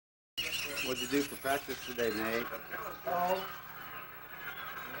What'd you do for practice today, Nate? Oh.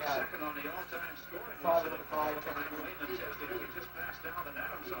 Yeah. Second on the all-time scoring list at 5 we just passed down and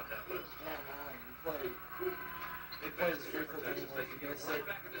Adams on that list. Yeah, man. He played his free throw game where if you miss it,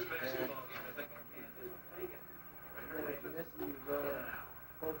 and if you miss it, you go to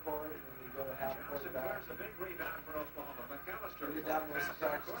full court, and then you go to half court back. You're down most of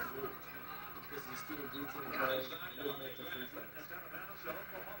practice because you still do team players, you wouldn't make the free throws.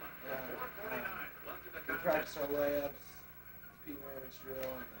 We practice our layups, Pete Maravich drill,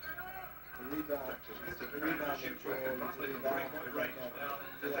 and the rebound drill, use the rebound, go back up, do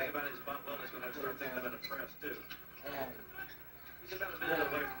that. And he's about a minute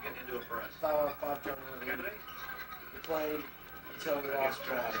away from getting into a press. 5-on-5 tournament. We played until we lost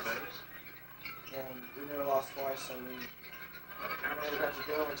twice. And we never lost twice, so we never got to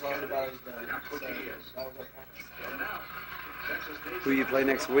go until everybody's done. So that was our practice. Who you play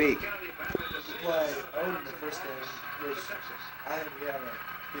next week? We play Odin the first game, which I think we have a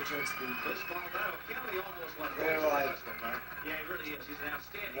good chance to beat. They're like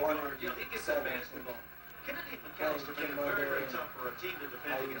 1-7. McAllister made it very tough for a team to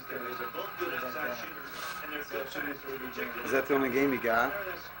defend against them. They're both good outside shooters, and they're good passers. Is that the only game you got?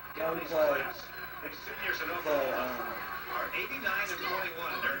 No, we play. Are 89 and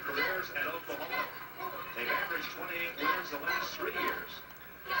 21 in their careers at Oklahoma. They've averaged 28 wins the last 3 years.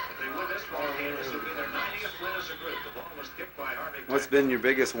 If they win this ball game, this will be their 90th win as a group. The ball was kicked by Harvey. What's been your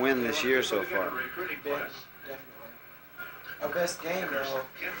biggest win this year so far? Definitely. Our best game, though,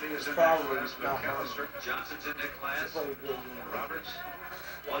 is probably not McAllister. Johnson's in that class. Roberts,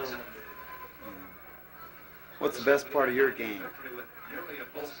 Watson. What's the best part of your game?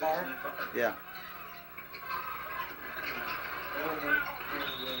 Best part? Yeah.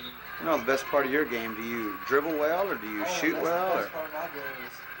 No, the best part of your game. Do you dribble well, or do you shoot well? The best part of my game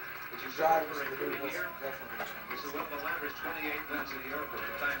is driving to the hoop. Definitely. This is what the average 28 wins a year for the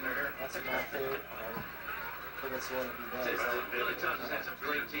time they're here. That's my favorite part. I think that's what he does. Billy Thompson's had some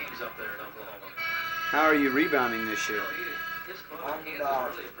great teams up there in Oklahoma. How are you rebounding this year? I'm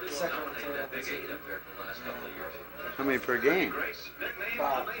about second or third on the team. How many per game?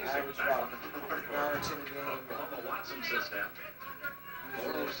 About, average about 9 or 10 a game. Oklahoma Watson system.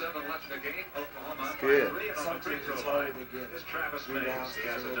 4:07 left in the game. Oklahoma. Good. Some teams it's harder to get rebounds. He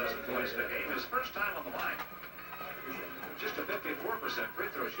has a dozen points a game. His first time on the line. Just a 54% free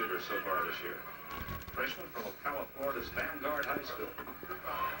throw shooter so far this year. Freshman from Ocala, Florida's Vanguard High School.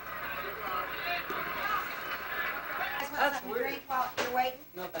 That's weird. Drink while you're waiting?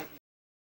 No, thank you.